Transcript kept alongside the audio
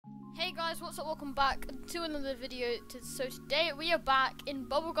Hey guys, what's up? Welcome back to another video. So today we are back in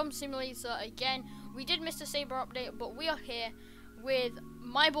Bubblegum Simulator again. We did miss the Saber update, but we are here with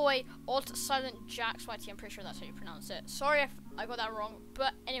my boy Alt Silent Jack Swatty. I'm pretty sure that's how you pronounce it. Sorry if I got that wrong,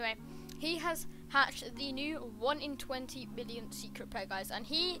 but anyway, he has hatched the new 1 in 20 million secret pet, guys, and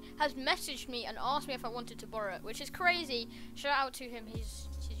he has messaged me and asked me if I wanted to borrow it, which is crazy. Shout out to him. His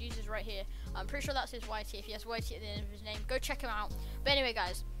user's right here. I'm pretty sure that's his YT. If he has YT at the end of his name, go check him out. But anyway,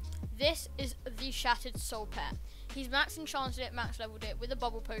 guys, this is the Shattered Soul pet. He's max enchanted it, max leveled it with a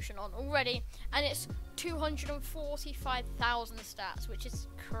bubble potion on already, and it's 245,000 stats, which is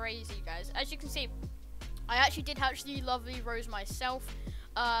crazy, guys. As you can see, I actually did hatch the lovely Rose myself,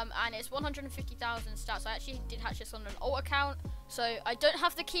 and it's 150,000 stats. I actually did hatch this on an alt account, so I don't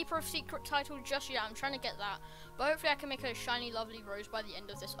have the Keeper of Secret title just yet. I'm trying to get that, but hopefully I can make a shiny lovely Rose by the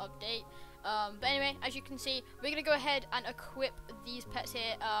end of this update. But anyway, as you can see, we're going to go ahead and equip these pets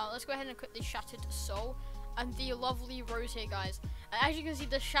here. Let's go ahead and equip the Shattered Soul and the lovely Rose here, guys. And as you can see,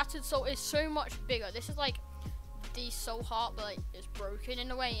 the Shattered Soul is so much bigger. This is like the Soul Heart, but like it's broken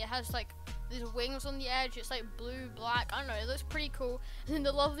in a way. It has like these wings on the edge. It's like blue, black. I don't know. It looks pretty cool. And then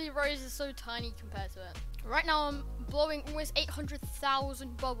the lovely Rose is so tiny compared to it. Right now, I'm blowing almost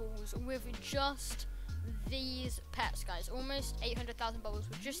 800,000 bubbles with just these pets, guys. Almost 800,000 bubbles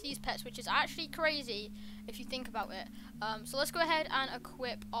with just these pets, which is actually crazy if you think about it. So let's go ahead and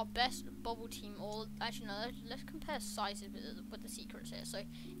equip our best bubble team. Or actually no, let's compare sizes with the secrets here. So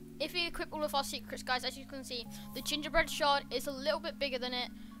if we equip all of our secrets, guys, as you can see, the gingerbread shard is a little bit bigger than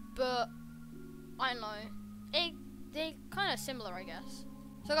it, but I don't know, they're kind of similar, I guess.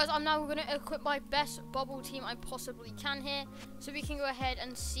 So guys, I'm now going to equip my best bubble team I possibly can here, so we can go ahead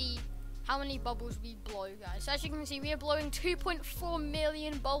and see how many bubbles we blow, guys. So as you can see, we are blowing 2.4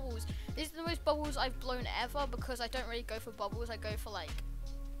 million bubbles. This is the most bubbles I've blown ever, because I don't really go for bubbles. I go for like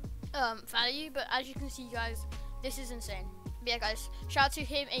value. But as you can see, guys, this is insane. But yeah, guys, shout out to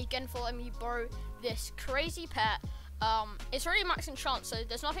him again for letting me borrow this crazy pet. It's already max enchant, so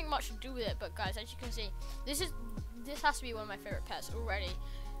there's nothing much to do with it. But guys, as you can see, this has to be one of my favorite pets already.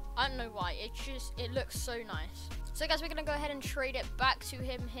 I don't know why. It looks so nice. So guys, we're gonna go ahead and trade it back to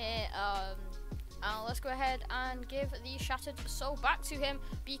him here. Let's go ahead and give the Shattered Soul back to him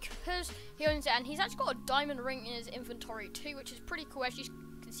because he owns it, and he's actually got a diamond ring in his inventory too, which is pretty cool. As you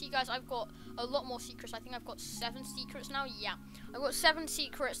can see, guys, I've got a lot more secrets. I think I've got 7 secrets now. Yeah, I've got 7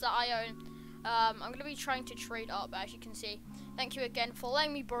 secrets that I own. I'm gonna be trying to trade up, as you can see. Thank you again for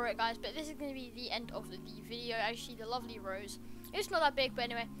letting me borrow it, guys. But this is gonna be the end of the video. As you see, the lovely Rose. It's not that big, but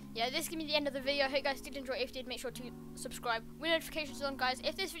anyway, yeah, this is going to be the end of the video. I hope you guys did enjoy. If you did, make sure to subscribe with notifications on, guys.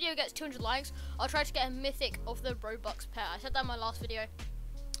 If this video gets 200 likes, I'll try to get a mythic of the Roblox pet. I said that in my last video.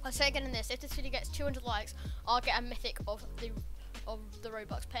 I'll say again in this. If this video gets 200 likes, I'll get a mythic of the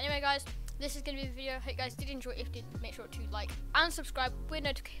Roblox pet. Anyway, guys, this is going to be the video. I hope you guys did enjoy. If you did, make sure to like and subscribe with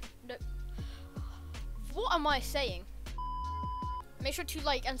notifications. What am I saying? Make sure to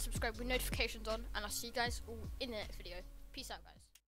like and subscribe with notifications on, and I'll see you guys all in the next video. Peace out, guys.